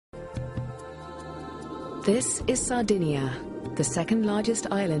This is Sardinia, the second largest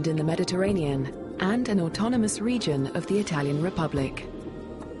island in the Mediterranean and an autonomous region of the Italian Republic.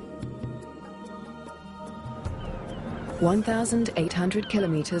 1,800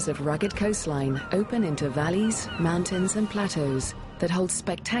 kilometers of rugged coastline open into valleys, mountains and plateaus that hold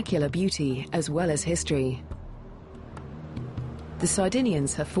spectacular beauty as well as history. The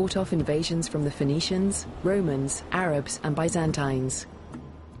Sardinians have fought off invasions from the Phoenicians, Romans, Arabs and Byzantines.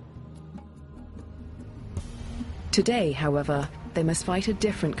 Today, however, they must fight a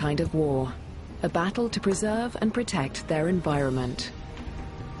different kind of war, a battle to preserve and protect their environment.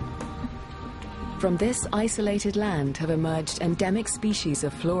 From this isolated land have emerged endemic species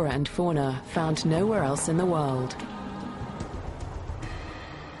of flora and fauna found nowhere else in the world.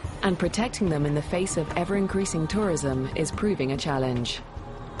 And protecting them in the face of ever-increasing tourism is proving a challenge.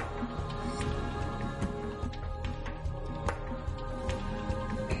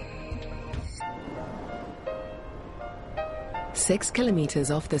 Six kilometers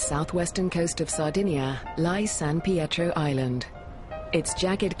off the southwestern coast of Sardinia lies San Pietro Island. Its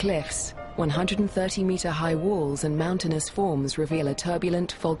jagged cliffs, 130-meter-high walls and mountainous forms reveal a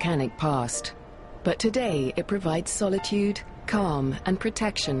turbulent volcanic past. But today it provides solitude, calm and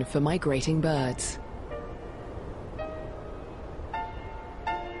protection for migrating birds.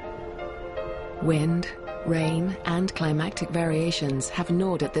 Wind, rain and climatic variations have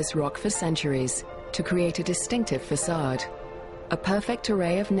gnawed at this rock for centuries to create a distinctive facade, a perfect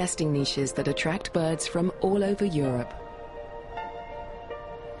array of nesting niches that attract birds from all over Europe.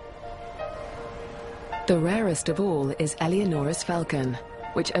 The rarest of all is Eleonora's falcon,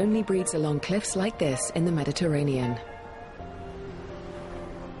 which only breeds along cliffs like this in the Mediterranean.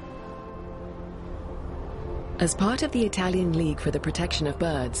 As part of the Italian League for the Protection of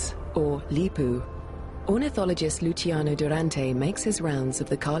Birds, or LIPU, ornithologist Luciano Durante makes his rounds of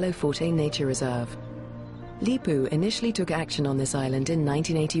the Carlo Forte Nature Reserve. LIPU initially took action on this island in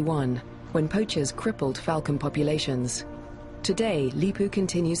 1981, when poachers crippled falcon populations. Today, LIPU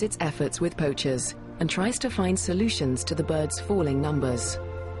continues its efforts with poachers and tries to find solutions to the birds' falling numbers.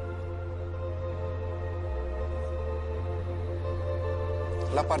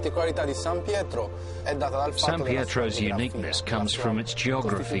 San Pietro's uniqueness comes from its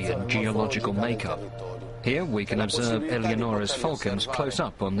geography and geological makeup. Here we can observe Eleonora's falcons close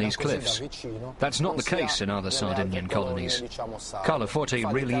up on these cliffs. That's not the case in other Sardinian colonies. Carlo Forte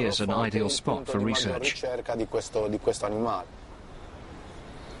really is an ideal spot for research.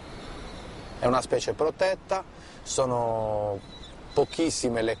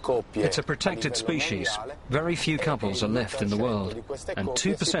 It's a protected species. Very few couples are left in the world, and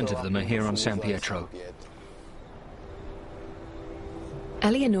 2% of them are here on San Pietro.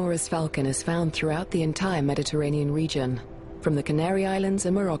 Eleonora's falcon is found throughout the entire Mediterranean region, from the Canary Islands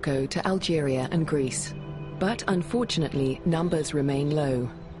and Morocco to Algeria and Greece. But unfortunately, numbers remain low.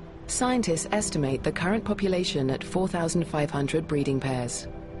 Scientists estimate the current population at 4,500 breeding pairs.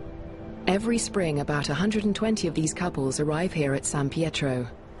 Every spring, about 120 of these couples arrive here at San Pietro.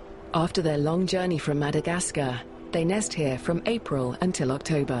 After their long journey from Madagascar, they nest here from April until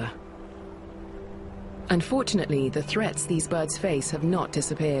October. Unfortunately, the threats these birds face have not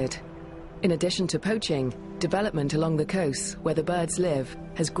disappeared. In addition to poaching, development along the coast, where the birds live,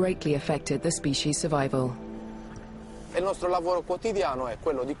 has greatly affected the species' survival.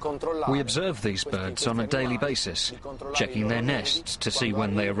 We observe these birds on a daily basis, checking their nests to see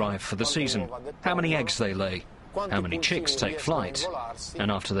when they arrive for the season, how many eggs they lay, how many chicks take flight, and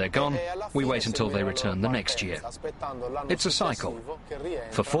after they're gone, we wait until they return the next year. It's a cycle.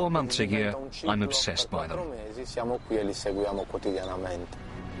 For 4 months a year, I'm obsessed by them.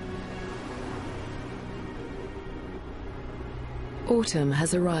 Autumn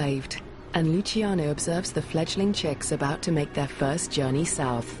has arrived, and Luciano observes the fledgling chicks about to make their first journey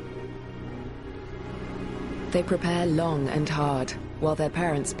south. They prepare long and hard, while their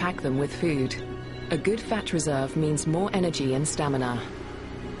parents pack them with food. A good fat reserve means more energy and stamina.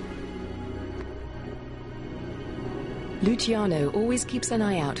 Luciano always keeps an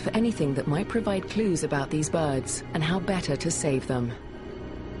eye out for anything that might provide clues about these birds and how better to save them.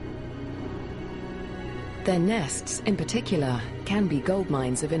 Their nests, in particular, can be gold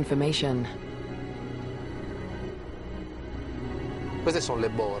mines of information.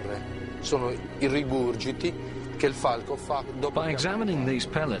 By examining these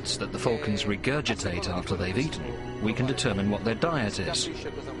pellets that the falcons regurgitate after they've eaten, we can determine what their diet is.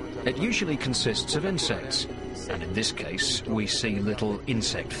 It usually consists of insects, and in this case, we see little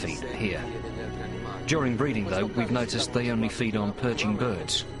insect feed here. During breeding, though, we've noticed they only feed on perching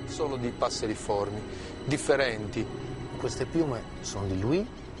birds.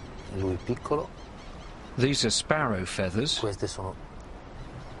 These are sparrow feathers. Queste sono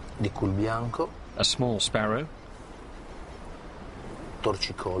di cul bianco. A small sparrow.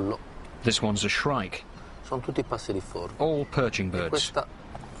 Torcicollo. This one's a shrike. Sono tutti passeriformi. All perching birds.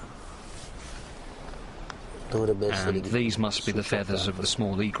 And these must be the feathers of the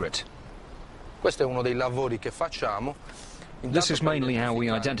small egret. Questo è uno dei lavori che facciamo. This is mainly how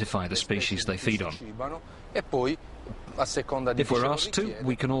we identify the species they feed on. If we're asked to,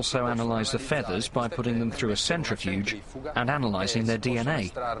 we can also analyze the feathers by putting them through a centrifuge and analyzing their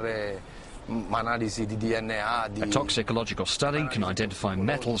DNA. A toxicological study can identify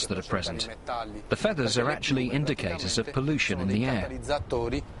metals that are present. The feathers are actually indicators of pollution in the air.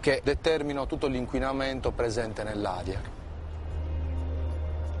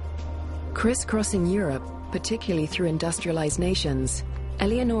 Crisscrossing Europe, particularly through industrialized nations,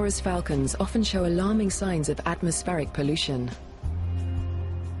 Eleonora's falcons often show alarming signs of atmospheric pollution.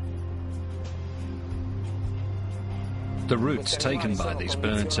 The routes taken by these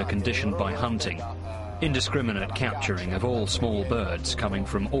birds are conditioned by hunting, indiscriminate capturing of all small birds coming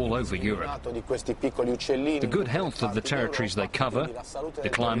from all over Europe. The good health of the territories they cover, the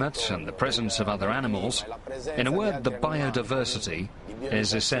climate and the presence of other animals, in a word, the biodiversity,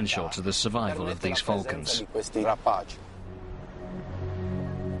 is essential to the survival of these falcons.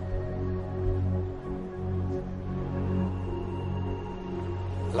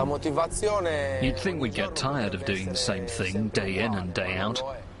 You'd think we'd get tired of doing the same thing day in and day out,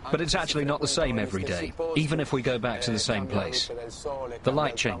 but it's actually not the same every day, even if we go back to the same place. The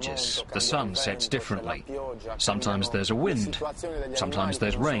light changes, the sun sets differently. Sometimes there's a wind, sometimes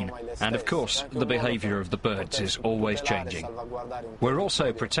there's rain, and of course the behavior of the birds is always changing. We're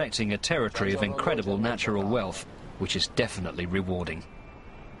also protecting a territory of incredible natural wealth, which is definitely rewarding.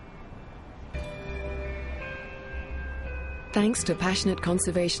 Thanks to passionate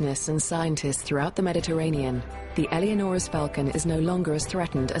conservationists and scientists throughout the Mediterranean, the Eleonora's falcon is no longer as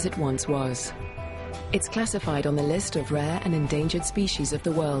threatened as it once was. It's classified on the list of rare and endangered species of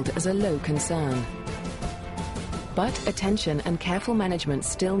the world as a low concern. But attention and careful management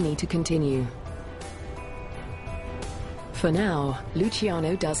still need to continue. For now,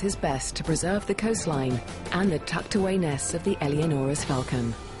 Luciano does his best to preserve the coastline and the tucked-away nests of the Eleonora's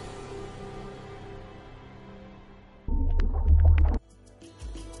falcon.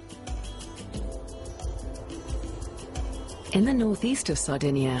 In the northeast of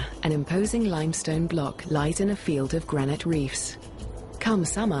Sardinia, an imposing limestone block lies in a field of granite reefs. Come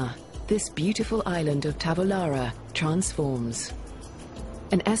summer, this beautiful island of Tavolara transforms.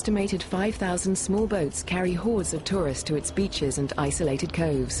 An estimated 5,000 small boats carry hordes of tourists to its beaches and isolated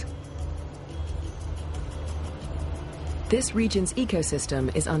coves. This region's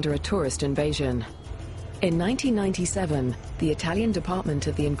ecosystem is under a tourist invasion. In 1997, the Italian Department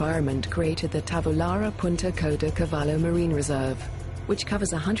of the Environment created the Tavolara Punta Coda Cavallo Marine Reserve, which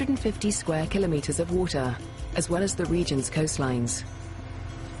covers 150 square kilometers of water, as well as the region's coastlines.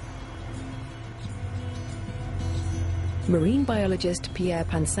 Marine biologist Pierre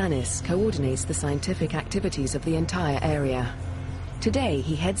Pansanis coordinates the scientific activities of the entire area. Today,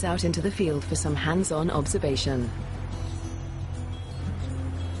 he heads out into the field for some hands-on observation.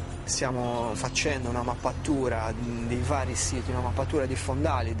 Stiamo facendo una mappatura dei vari siti, una mappatura di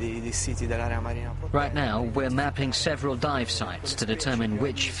fondali dei siti dell'area marina. Right now, we're mapping several dive sites to determine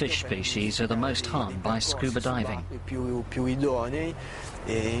which fish species are the most harmed by scuba diving. Più idonei,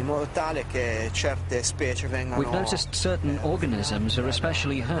 in modo tale che certe specie vengano. We've noticed certain organisms are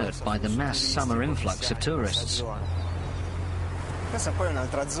especially hurt by the mass summer influx of tourists.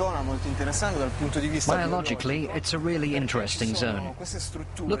 Biologically, it's a really interesting zone.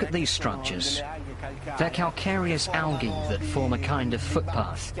 Look at these structures. They're calcareous algae that form a kind of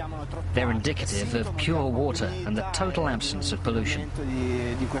footpath. They're indicative of pure water and the total absence of pollution.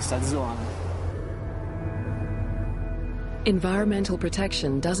 Environmental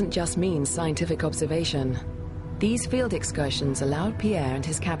protection doesn't just mean scientific observation. These field excursions allowed Pierre and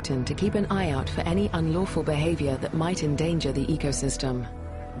his captain to keep an eye out for any unlawful behavior that might endanger the ecosystem.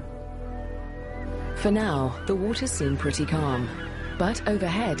 For now, the waters seem pretty calm. But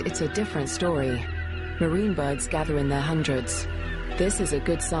overhead, it's a different story. Marine birds gather in their hundreds. This is a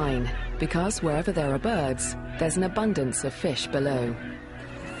good sign, because wherever there are birds, there's an abundance of fish below.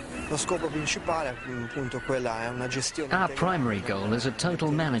 Our primary goal is a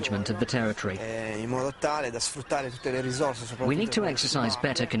total management of the territory. We need to exercise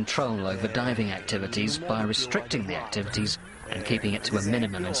better control over diving activities by restricting the activities and keeping it to a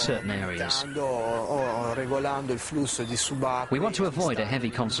minimum in certain areas. We want to avoid a heavy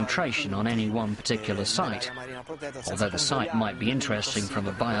concentration on any one particular site. Although the site might be interesting from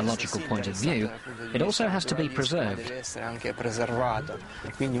a biological point of view, it also has to be preserved.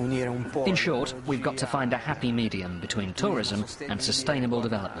 In short, we've got to find a happy medium between tourism and sustainable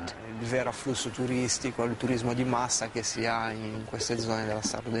development. Il vero afflusso turistico, il turismo di massa che si ha in queste zone della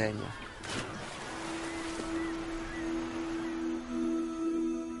Sardegna.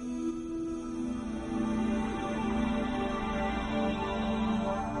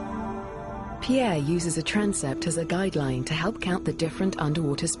 Pierre uses a transept as a guideline to help count the different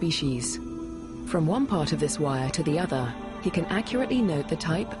underwater species. From one part of this wire to the other, he can accurately note the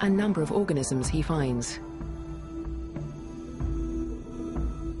type and number of organisms he finds.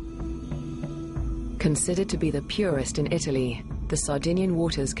 Considered to be the purest in Italy, the Sardinian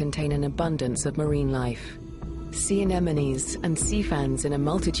waters contain an abundance of marine life. Sea anemones and sea fans in a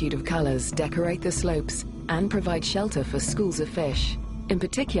multitude of colors decorate the slopes and provide shelter for schools of fish, in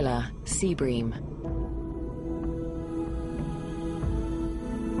particular, sea bream.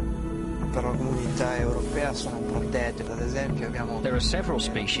 There are several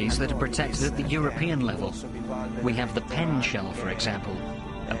species that are protected at the European level. We have the pen shell, for example,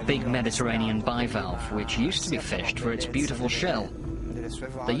 a big Mediterranean bivalve which used to be fished for its beautiful shell.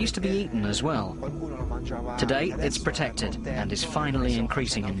 They used to be eaten as well. Today it's protected and is finally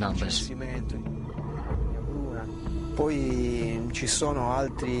increasing in numbers.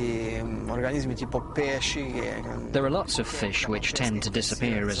 There are lots of fish which tend to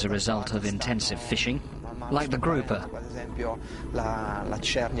disappear as a result of intensive fishing, like the grouper.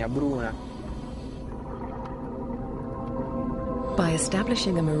 By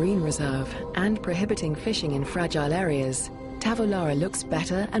establishing a marine reserve and prohibiting fishing in fragile areas, Tavolara looks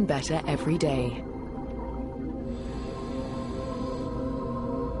better and better every day.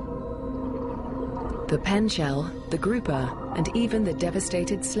 The pen shell, the grouper, and even the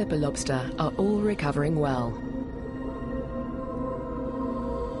devastated slipper lobster are all recovering well.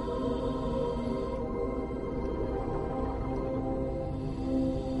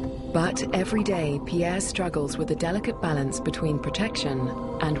 But every day, Pierre struggles with the delicate balance between protection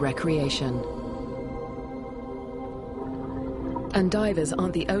and recreation. And divers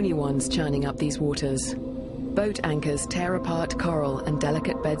aren't the only ones churning up these waters. Boat anchors tear apart coral and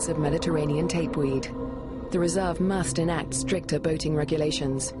delicate beds of Mediterranean tapeweed. The reserve must enact stricter boating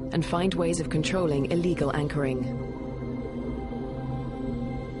regulations and find ways of controlling illegal anchoring.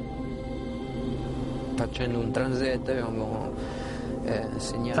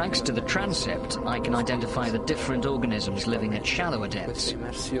 Thanks to the transept, I can identify the different organisms living at shallower depths,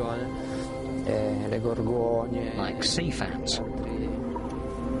 like sea fans,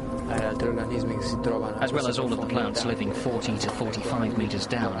 as well as all of the plants living 40 to 45 meters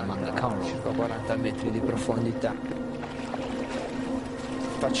down among the coral.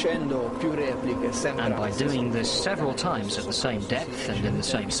 And by doing this several times at the same depth and in the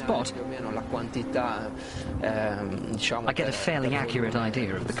same spot, I get a fairly accurate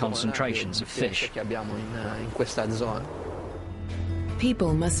idea of the concentrations of fish.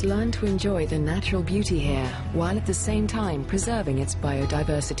 People must learn to enjoy the natural beauty here, while at the same time preserving its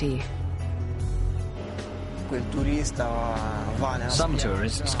biodiversity. Some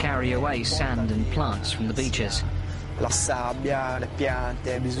tourists carry away sand and plants from the beaches. They've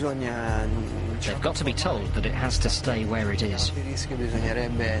got to be told that it has to stay where it is.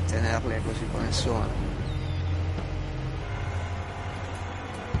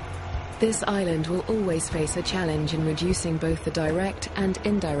 This island will always face a challenge in reducing both the direct and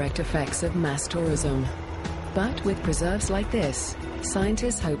indirect effects of mass tourism. But with preserves like this,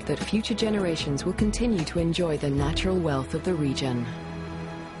 scientists hope that future generations will continue to enjoy the natural wealth of the region.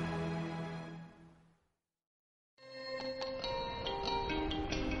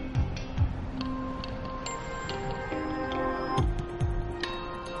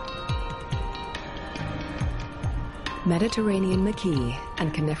 Mediterranean maquis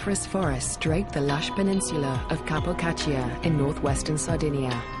and coniferous forests drape the lush peninsula of Capo Caccia in northwestern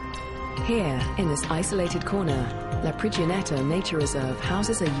Sardinia. Here, in this isolated corner, La Prigionietta Nature Reserve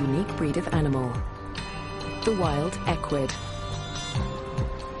houses a unique breed of animal, the wild equid.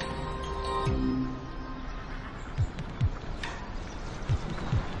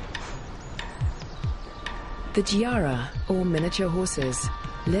 The giara, or miniature horses,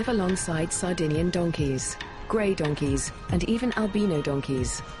 live alongside Sardinian donkeys, grey donkeys, and even albino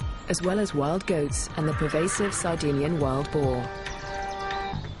donkeys, as well as wild goats and the pervasive Sardinian wild boar.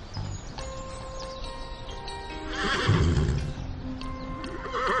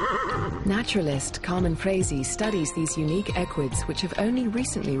 Naturalist Carmen Frazee studies these unique equids which have only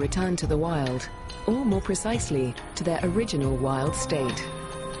recently returned to the wild, or more precisely, to their original wild state.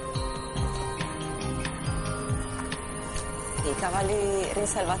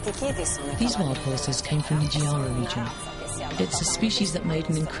 These wild horses came from the Giara region. It's a species that made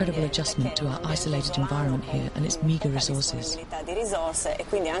an incredible adjustment to our isolated environment here and its meagre resources.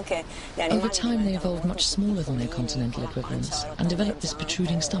 Over time, they evolved much smaller than their continental equivalents and developed this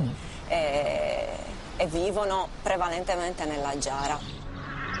protruding stomach.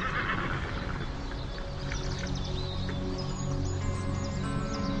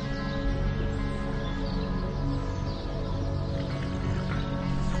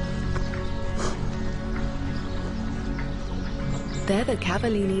 They're the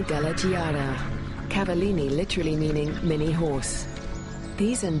Cavallini della Giara. Cavallini literally meaning mini horse.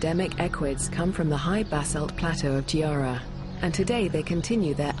 These endemic equids come from the high basalt plateau of Giara, and today they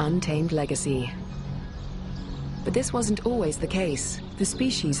continue their untamed legacy. But this wasn't always the case. The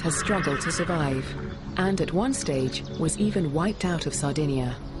species has struggled to survive, and at one stage was even wiped out of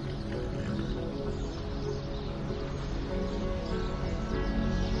Sardinia.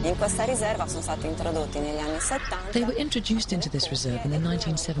 They were introduced into this reserve in the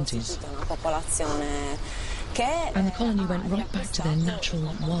 1970s, and the colony went right back to their natural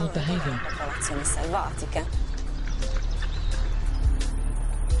wild behavior.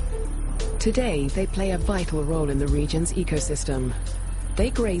 Today, they play a vital role in the region's ecosystem. They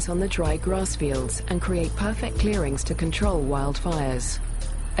graze on the dry grass fields and create perfect clearings to control wildfires,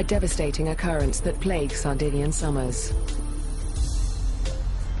 a devastating occurrence that plagues Sardinian summers.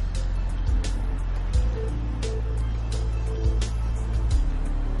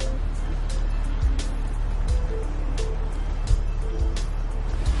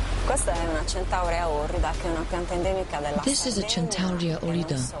 This is a Centaurea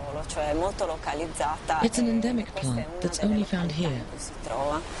orrida. It's an endemic plant that's only found here.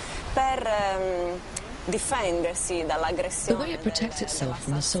 The way it protects itself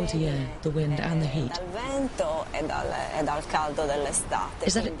from the salty air, the wind and the heat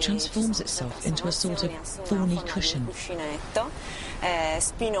is that it transforms itself into a sort of thorny cushion.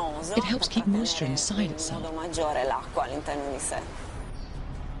 It helps keep moisture inside itself.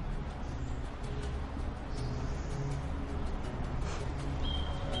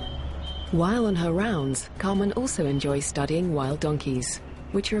 While on her rounds, Carmen also enjoys studying wild donkeys,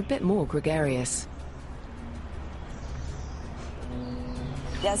 which are a bit more gregarious.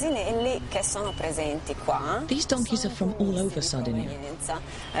 These donkeys are from all over Sardinia.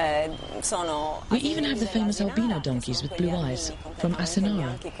 We even have the famous albino donkeys with blue eyes from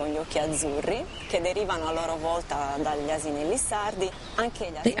Asinara.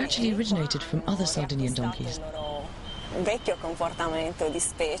 They actually originated from other Sardinian donkeys. Vecchio comportamento di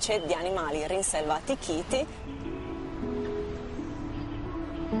specie di animali rinselvatichiti.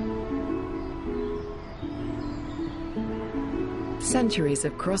 Centuries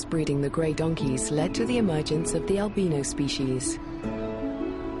of crossbreeding the grey donkeys led to the emergence of the albino species.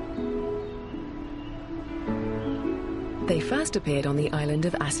 They first appeared on the island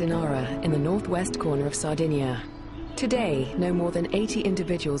of Asinara in the northwest corner of Sardinia. Today, no more than 80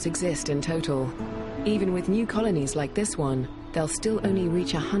 individuals exist in total. Even with new colonies like this one, they'll still only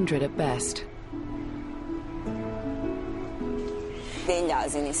reach 100 at best.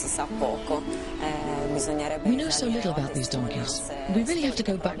 We know so little about these donkeys. We really have to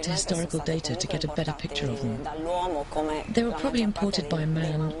go back to historical data to get a better picture of them. They were probably imported by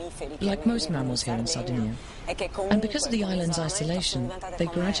man, like most mammals here in Sardinia. And because of the island's isolation, they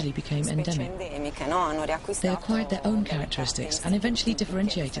gradually became endemic. They acquired their own characteristics and eventually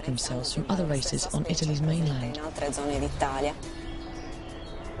differentiated themselves from other races on Italy's mainland.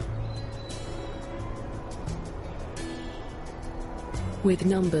 With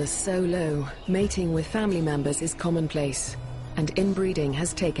numbers so low, mating with family members is commonplace, and inbreeding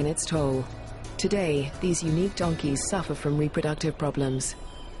has taken its toll. Today, these unique donkeys suffer from reproductive problems.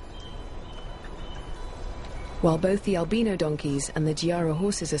 While both the albino donkeys and the Giara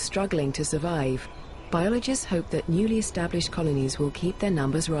horses are struggling to survive, biologists hope that newly established colonies will keep their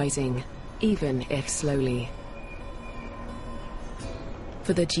numbers rising, even if slowly.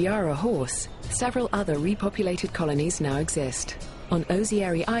 For the Giara horse, several other repopulated colonies now exist, on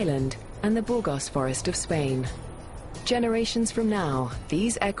Ozieri Island and the Burgos forest of Spain. Generations from now,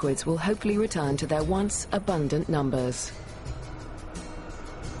 these equids will hopefully return to their once abundant numbers.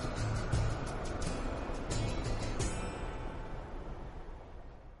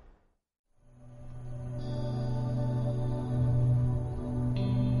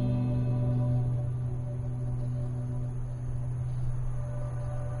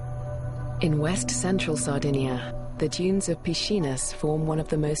 In west-central Sardinia, the dunes of Piscinus form one of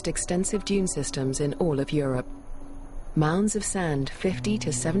the most extensive dune systems in all of Europe. Mounds of sand 50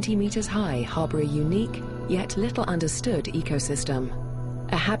 to 70 meters high harbor a unique, yet little understood ecosystem,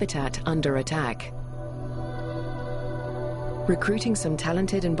 a habitat under attack. Recruiting some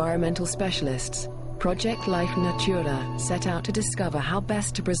talented environmental specialists, Project Life Natura set out to discover how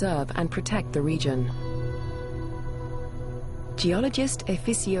best to preserve and protect the region. Geologist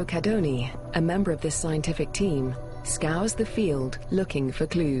Efisio Cadoni, a member of this scientific team, scours the field looking for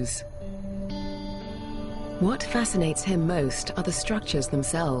clues. What fascinates him most are the structures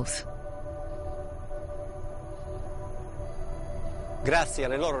themselves. Grazie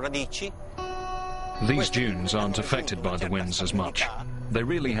alle loro radici, these dunes aren't affected by the winds as much. They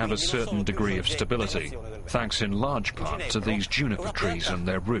really have a certain degree of stability, thanks in large part to these juniper trees and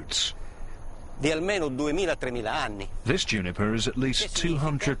their roots. di almeno 2000-3000 anni. This juniper is at least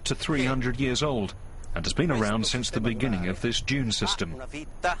 200 to 300 years old and has been around since the beginning of this dune system. Una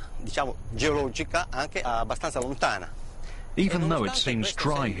vita, diciamo, geologica anche abbastanza lontana. Even though it seems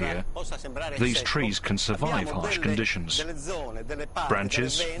dry here, these trees can survive harsh conditions.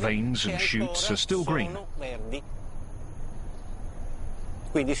 Branches, veins and shoots are still green.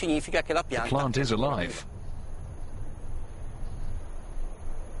 The plant is alive.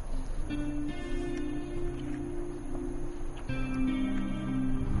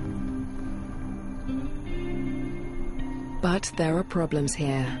 But there are problems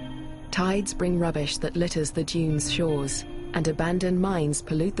here. Tides bring rubbish that litters the dunes' shores, and abandoned mines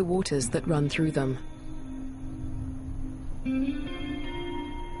pollute the waters that run through them.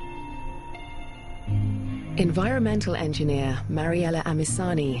 Environmental engineer Mariella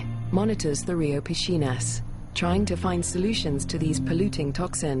Amisani monitors the Rio Piscinas, trying to find solutions to these polluting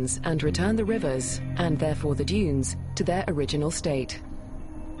toxins and return the rivers, and therefore the dunes, to their original state.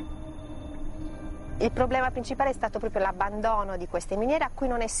 Il problema principale è stato proprio l'abbandono di queste miniere a cui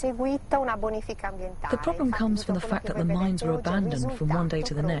non è seguita una bonifica ambientale. The problem comes from the fact that the mines were abandoned from one day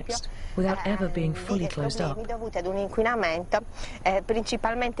to the next, without ever being fully closed up. All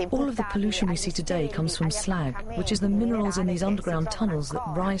of the pollution we see today comes from slag, which is the minerals in these underground tunnels that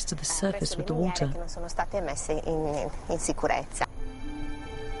rise to the surface with the water.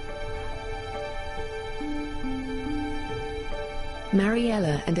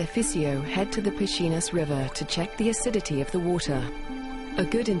 Mariella and Efisio head to the Piscinus River to check the acidity of the water, a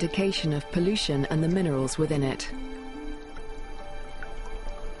good indication of pollution and the minerals within it.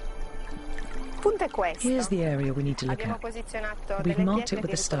 Here's the area we need to look at. We've marked it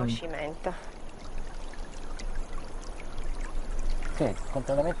with a stone.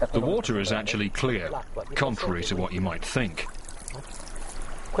 The water is actually clear, contrary to what you might think.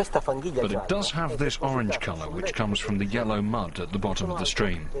 But it does have this orange colour which comes from the yellow mud at the bottom of the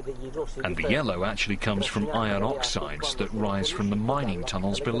stream. And the yellow actually comes from iron oxides that rise from the mining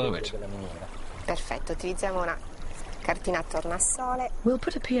tunnels below it. We'll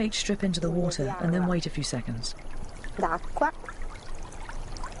put a pH strip into the water and then wait a few seconds.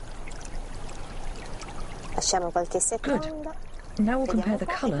 Good. Now we'll compare the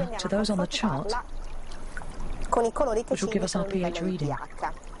colour to those on the chart, which will give us our pH reading.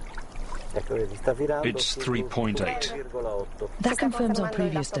 It's 3.8. That confirms our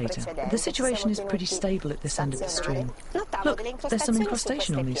previous data. The situation is pretty stable at this end of the stream. Look, there's some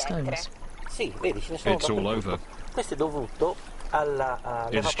incrustation on these stones. It's all over.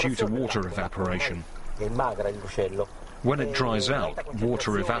 It's due to water evaporation. When it dries out,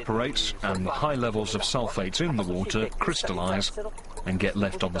 water evaporates and the high levels of sulfates in the water crystallize and get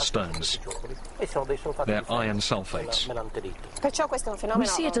left on the stones. They're iron sulfates. We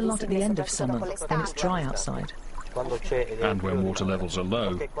see it a lot at the end of summer, when it's dry outside. And when water levels are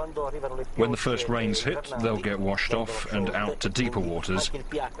low. When the first rains hit, they'll get washed off and out to deeper waters,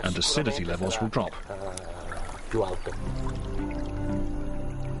 and acidity levels will drop.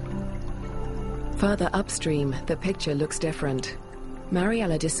 Further upstream, the picture looks different.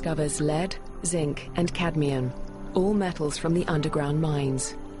 Mariella discovers lead, zinc, and cadmium, all metals from the underground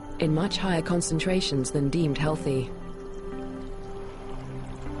mines, in much higher concentrations than deemed healthy.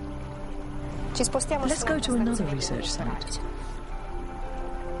 Let's go to another research site.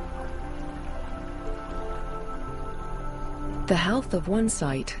 The health of one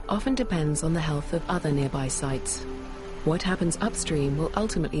site often depends on the health of other nearby sites. What happens upstream will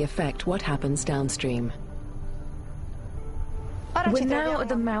ultimately affect what happens downstream. We're now at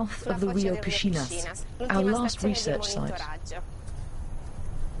the mouth of the Rio Piscinas, our last research site.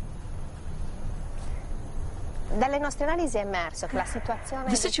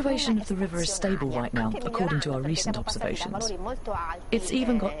 The situation of the river is stable right now, according to our recent observations. It's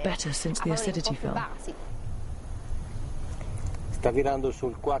even got better since the acidity fell.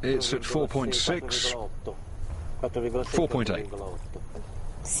 It's at 4.6, 4.8.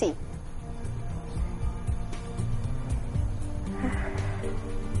 Sì.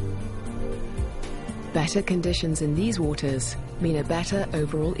 Better conditions in these waters mean a better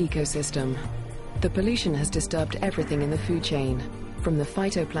overall ecosystem. The pollution has disturbed everything in the food chain, from the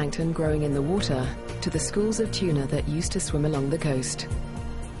phytoplankton growing in the water to the schools of tuna that used to swim along the coast.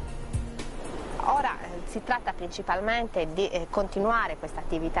 Si tratta principalmente di continuare questa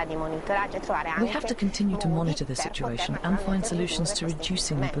attività di monitoraggio e trovare anche. We have to continue to monitor the situation and find solutions to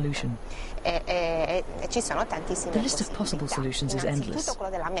reducing the pollution. Ci sono tantissime The list of possible solutions is endless.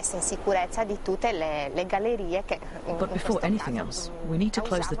 quello della messa in sicurezza di tutte le gallerie che But before anything else, we need to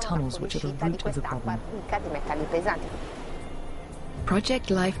close the tunnels which are the root of the problem. di metalli pesanti. Project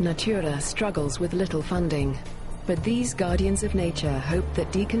Life Natura struggles with little funding. But these guardians of nature hope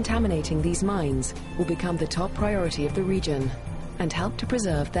that decontaminating these mines will become the top priority of the region and help to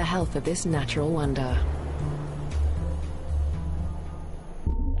preserve the health of this natural wonder.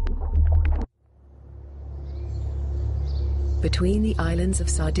 Between the islands of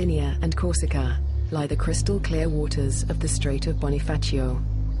Sardinia and Corsica lie the crystal clear waters of the Strait of Bonifacio.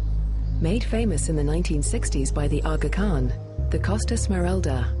 Made famous in the 1960s by the Aga Khan, the Costa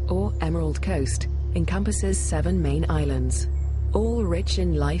Smeralda, or Emerald Coast, encompasses 7 main islands, all rich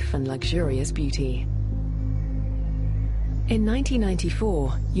in life and luxurious beauty. In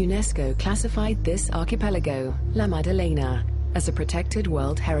 1994, UNESCO classified this archipelago, La Maddalena, as a protected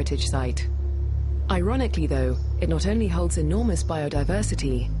World Heritage Site. Ironically though, it not only holds enormous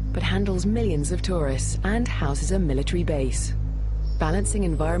biodiversity, but handles millions of tourists and houses a military base. Balancing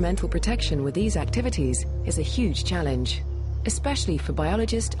environmental protection with these activities is a huge challenge, especially for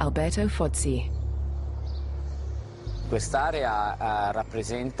biologist Alberto Fozzi. This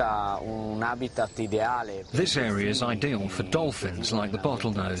area is ideal for dolphins like the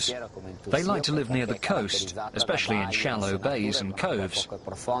bottlenose. They like to live near the coast, especially in shallow bays and coves.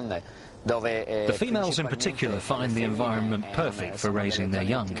 The females in particular find the environment perfect for raising their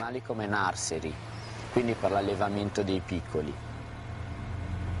young.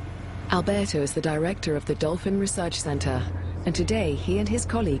 Alberto is the director of the Dolphin Research Center, and today he and his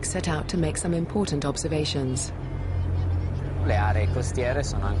colleagues set out to make some important observations.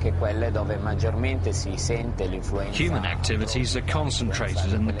 Human activities are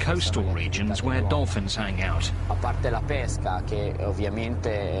concentrated in the coastal regions where dolphins hang out.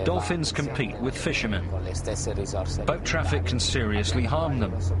 Dolphins compete with fishermen. Boat traffic can seriously harm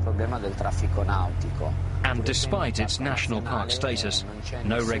them. And despite its national park status,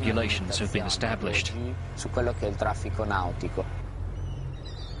 no regulations have been established.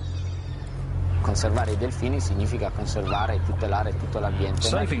 Saving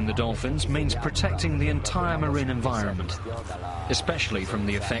the dolphins means protecting the entire marine environment, especially from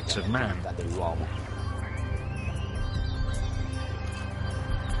the effects of man.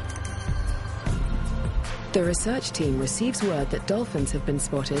 The research team receives word that dolphins have been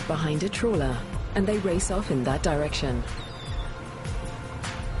spotted behind a trawler, and they race off in that direction.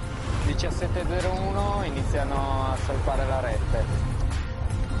 17:01 iniziano a salpare la rete.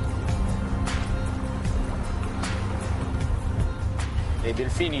 The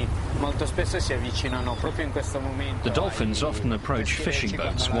dolphins often approach fishing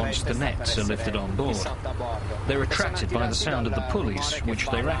boats once the nets are lifted on board. They're attracted by the sound of the pulleys, which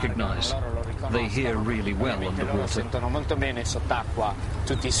they recognize. They hear really well underwater.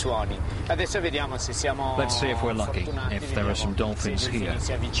 Let's see if we're lucky, if there are some dolphins here.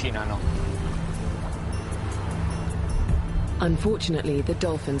 Unfortunately, the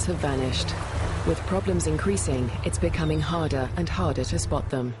dolphins have vanished. With problems increasing, it's becoming harder and harder to spot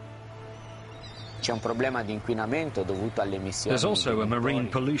them. There's also a marine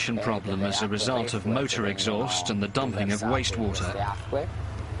pollution problem as a result of motor exhaust and the dumping of wastewater.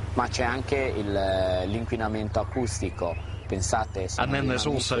 And then there's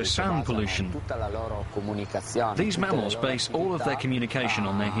also sound pollution. These mammals base all of their communication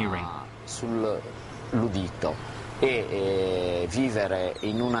on their hearing.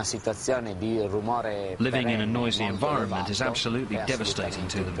 Living in a noisy environment is absolutely devastating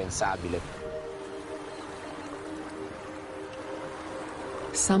to them.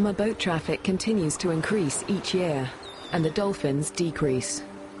 Summer boat traffic continues to increase each year, and the dolphins decrease.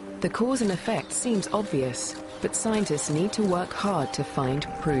 The cause and effect seems obvious, but scientists need to work hard to find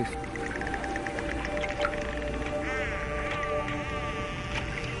proof.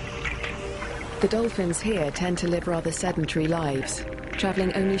 The dolphins here tend to live rather sedentary lives,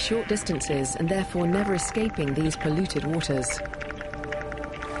 travelling only short distances and therefore never escaping these polluted waters.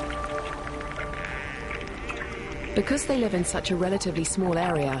 Because they live in such a relatively small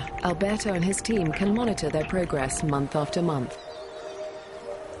area, Alberto and his team can monitor their progress month after month.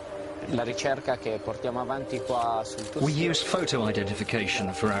 We use photo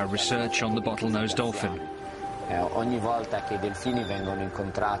identification for our research on the bottlenose dolphin.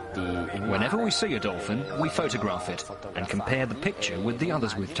 Whenever we see a dolphin, we photograph it and compare the picture with the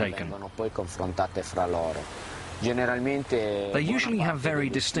others we've taken. They usually have very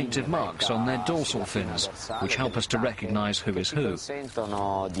distinctive marks on their dorsal fins, which help us to recognize who is who. So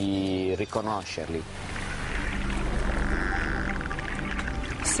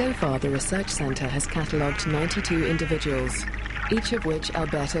far, the research centre has catalogued 92 individuals, each of which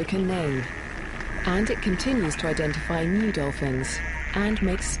Alberto can name. And it continues to identify new dolphins and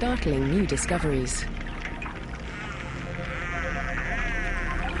makes startling new discoveries.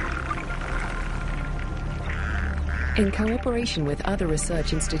 In cooperation with other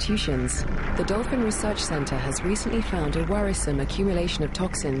research institutions, the Dolphin Research Centre has recently found a worrisome accumulation of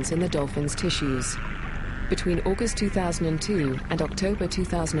toxins in the dolphin's tissues. Between August 2002 and October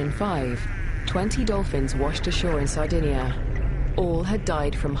 2005, 20 dolphins washed ashore in Sardinia. All had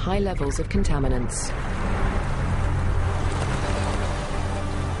died from high levels of contaminants.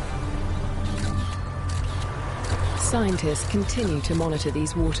 Scientists continue to monitor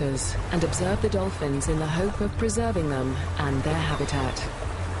these waters and observe the dolphins in the hope of preserving them and their habitat.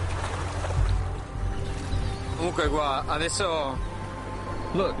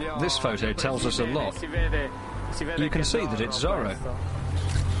 Look, this photo tells us a lot. You can see that it's Zorro.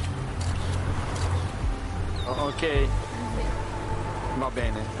 Ok, va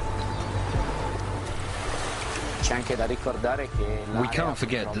bene. We can't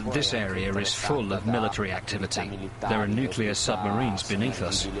forget that this area is full of military activity. There are nuclear submarines beneath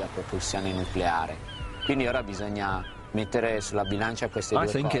us. I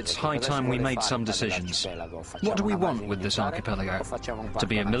think it's high time we made some decisions. What do we want with this archipelago? To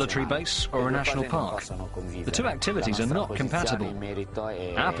be a military base or a national park? The two activities are not compatible.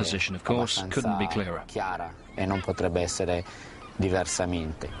 Our position, of course, couldn't be clearer.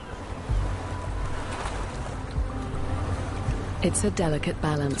 It's a delicate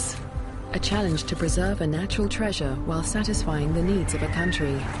balance, a challenge to preserve a natural treasure while satisfying the needs of a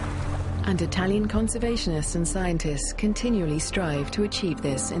country. And Italian conservationists and scientists continually strive to achieve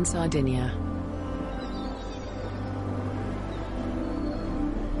this in Sardinia.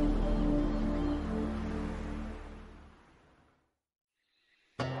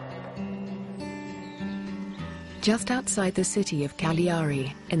 Just outside the city of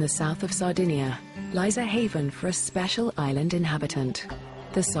Cagliari, in the south of Sardinia, lies a haven for a special island inhabitant,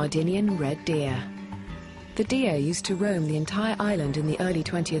 the Sardinian red deer. The deer used to roam the entire island in the early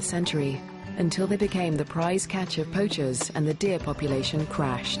 20th century, until they became the prize catch of poachers and the deer population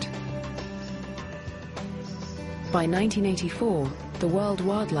crashed. By 1984, the World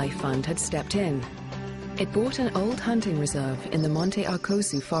Wildlife Fund had stepped in. It bought an old hunting reserve in the Monte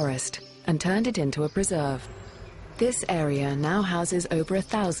Arcosu forest and turned it into a preserve. This area now houses over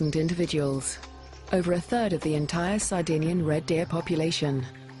 1,000 individuals, over a third of the entire Sardinian red deer population.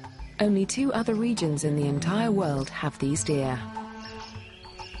 Only 2 other regions in the entire world have these deer.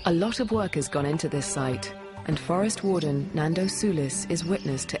 A lot of work has gone into this site, and forest warden Nando Sulis is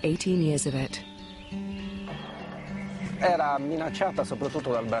witness to 18 years of it.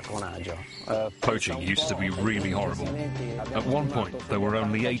 Poaching used to be really horrible. At one point, there were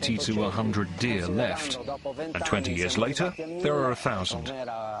only 80 to 100 deer left, and 20 years later, there are 1,000.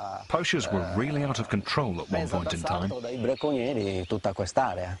 Poachers were really out of control at one point in time.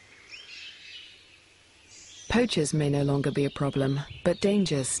 Poachers may no longer be a problem, but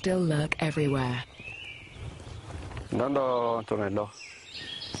dangers still lurk everywhere.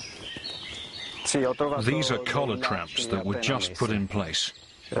 These are collar traps that were just put in place.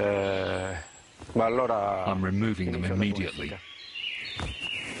 I'm removing them immediately.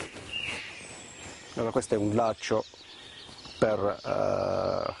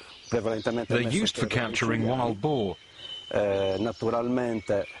 They're used for capturing wild boar.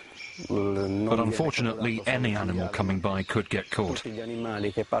 But unfortunately, any animal coming by could get caught.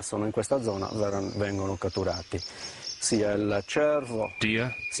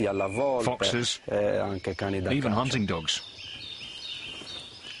 Deer, foxes, even hunting dogs.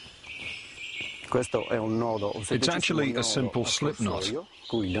 It's actually a simple slip knot.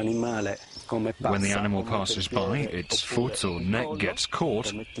 When the animal passes by, its foot or neck gets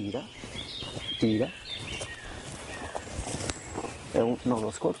caught, And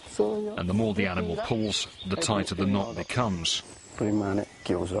the more the animal pulls, the tighter the knot becomes.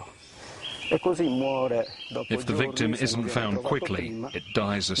 If the victim isn't found quickly, it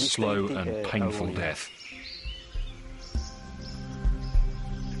dies a slow and painful death.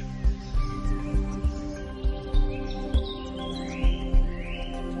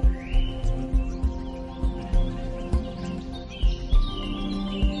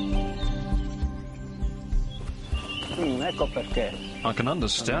 I can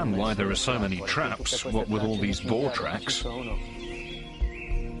understand why there are so many traps, what with all these boar tracks.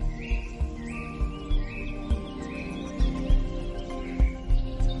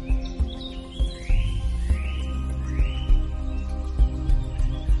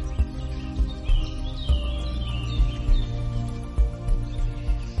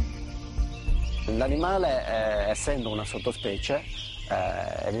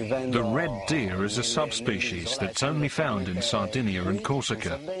 The red deer is a subspecies that's only found in Sardinia and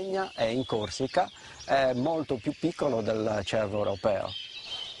Corsica.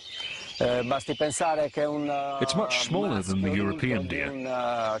 It's much smaller than the European deer.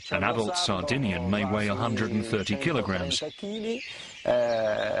 An adult Sardinian may weigh 130 kilograms.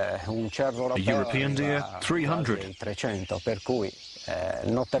 A European deer, 300.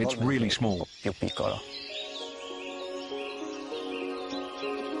 It's really small.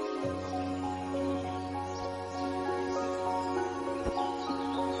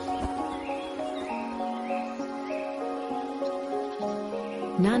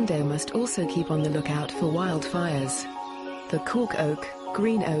 'Nando must also keep on the lookout for wildfires. The cork oak,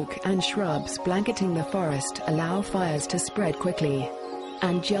 green oak and shrubs blanketing the forest allow fires to spread quickly.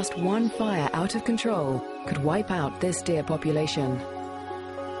 And just one fire out of control could wipe out this deer population.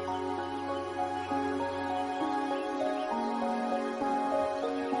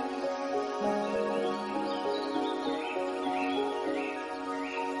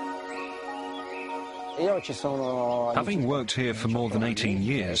 Having worked here for more than 18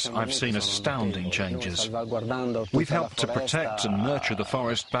 years, I've seen astounding changes. We've helped to protect and nurture the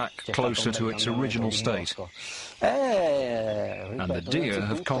forest back closer to its original state. And the deer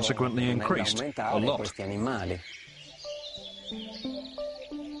have consequently increased a lot.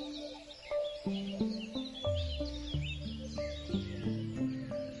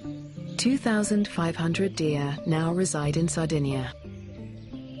 2,500 deer now reside in Sardinia.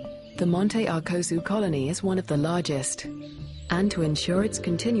 The Monte Arcosu colony is one of the largest, and to ensure its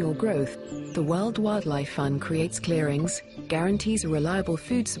continual growth, the World Wildlife Fund creates clearings, guarantees a reliable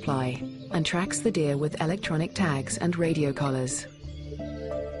food supply, and tracks the deer with electronic tags and radio collars.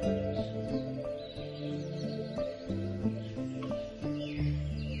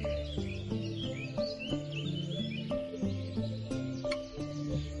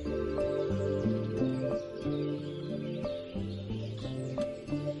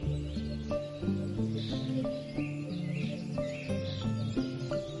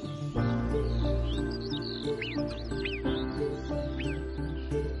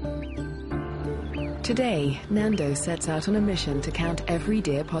 Today, Nando sets out on a mission to count every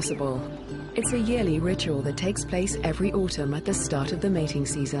deer possible. It's a yearly ritual that takes place every autumn at the start of the mating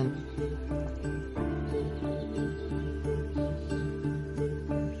season.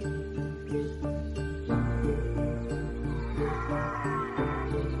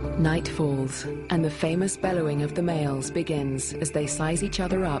 Night falls, and the famous bellowing of the males begins as they size each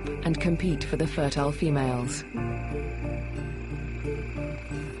other up and compete for the fertile females.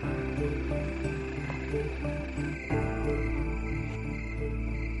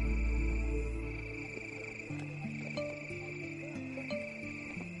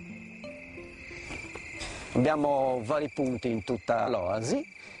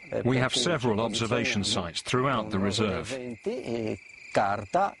 We have several observation sites throughout the reserve.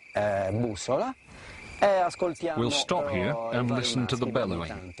 We'll stop here and listen to the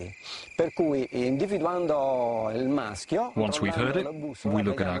bellowing. Once we've heard it, we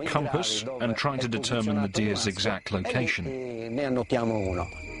look at our compass and try to determine the deer's exact location.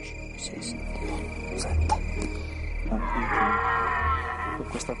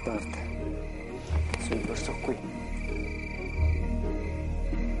 Verso qui.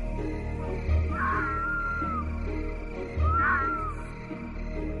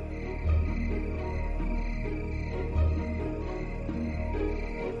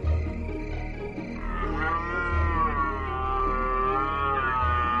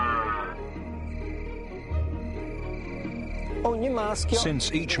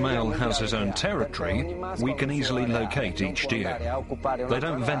 Since each male has his own territory, we can easily locate each deer. They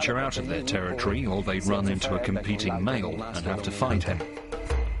don't venture out of their territory, or they run into a competing male and have to fight him.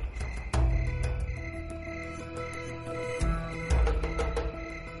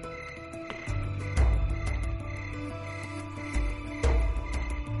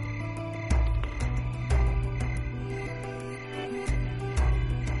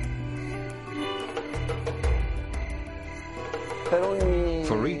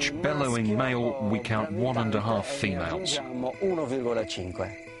 For each bellowing male, we count 1.5 females.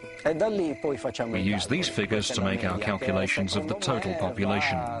 We use these figures to make our calculations of the total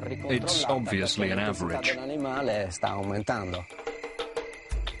population. It's obviously an average.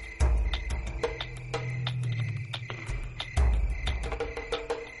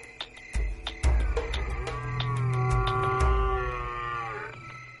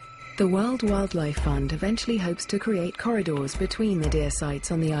 The World Wildlife Fund eventually hopes to create corridors between the deer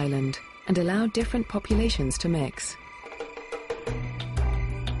sites on the island and allow different populations to mix.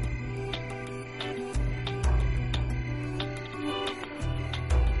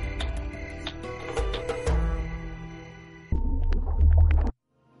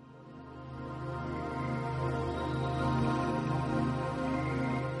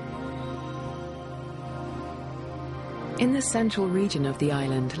 In the central region of the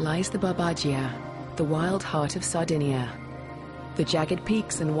island lies the Barbagia, the wild heart of Sardinia. The jagged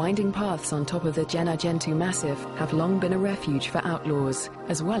peaks and winding paths on top of the Gennargentu Massif have long been a refuge for outlaws,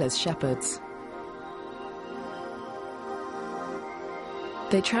 as well as shepherds.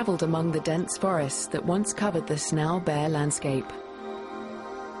 They travelled among the dense forests that once covered this now bare landscape.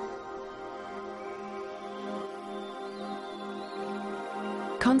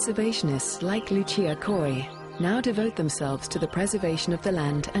 Conservationists like Lucia Coy now devote themselves to the preservation of the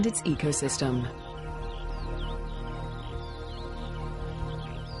land and its ecosystem.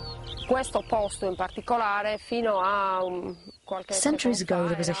 Centuries ago,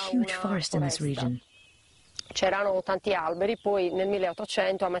 there was a huge forest in this region. But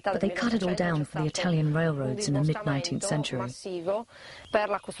they cut it all down for the Italian railroads in the mid-19th century.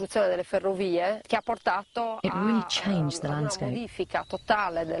 It really changed the landscape.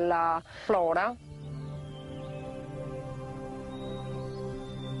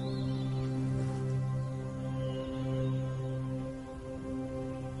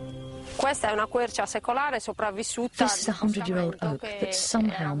 This is a 100-year-old oak that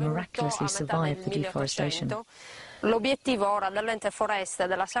somehow miraculously survived the deforestation.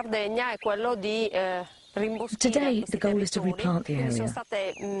 Today, the goal is to replant the area.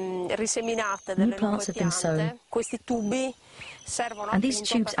 New plants have been sown, and these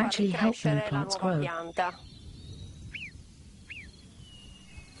tubes actually help new plants grow.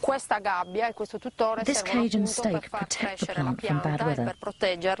 This cage and stake protect the plant from bad weather,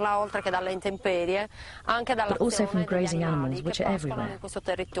 but also from grazing animals, which are everywhere.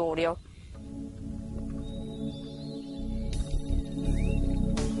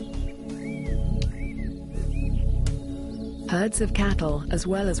 Herds of cattle, as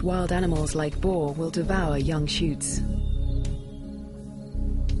well as wild animals like boar, will devour young shoots.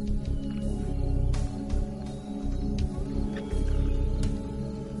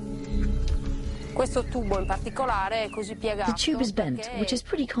 The tube is bent, which is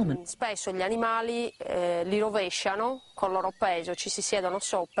pretty common.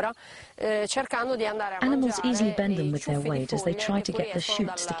 Animals easily bend them with their weight as they try to get the shoot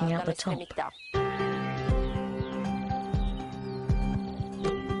sticking out the top.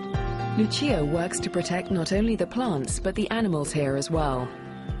 Lucia works to protect not only the plants, but the animals here as well.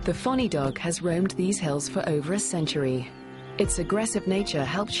 The Fonny dog has roamed these hills for over a century. Its aggressive nature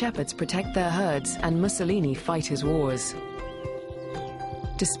helped shepherds protect their herds and Mussolini fight his wars.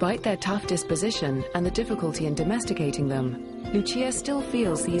 Despite their tough disposition and the difficulty in domesticating them, Lucia still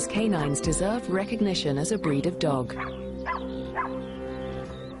feels these canines deserve recognition as a breed of dog.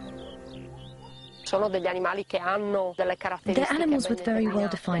 They're animals with very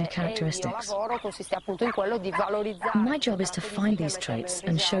well-defined characteristics. My job is to find these traits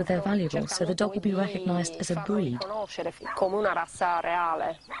and show they're valuable so the dog will be recognized as a breed,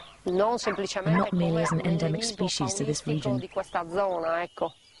 not merely as an endemic species to this region.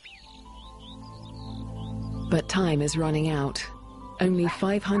 But time is running out. Only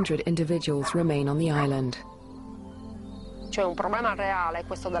 500 individuals remain on the island.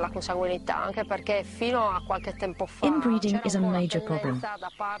 Inbreeding is a major problem.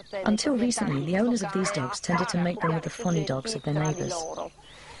 Until recently, the owners of these dogs tended to mate them with the Fonny dogs of their neighbours.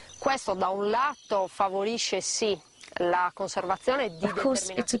 Of course,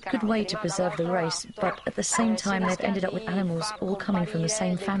 it's a good way to preserve the race, but at the same time they've ended up with animals all coming from the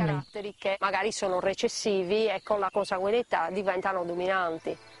same family.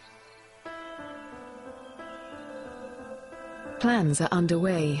 Plans are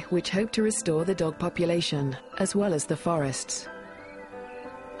underway which hope to restore the dog population, as well as the forests.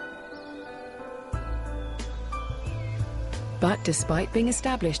 But despite being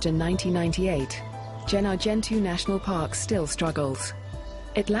established in 1998, Gennargentu National Park still struggles.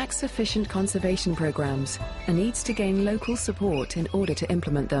 it lacks sufficient conservation programs and needs to gain local support in order to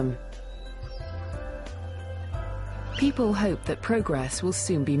implement them. People hope that progress will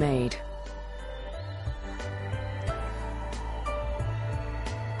soon be made.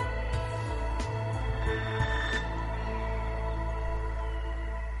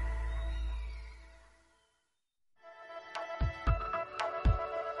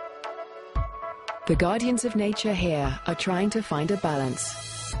 The guardians of nature here are trying to find a balance,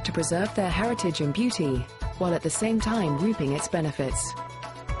 to preserve their heritage and beauty, while at the same time reaping its benefits.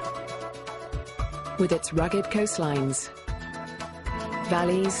 With its rugged coastlines,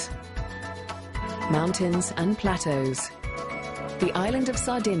 valleys, mountains and plateaus, the island of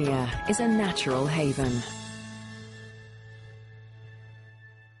Sardinia is a natural haven.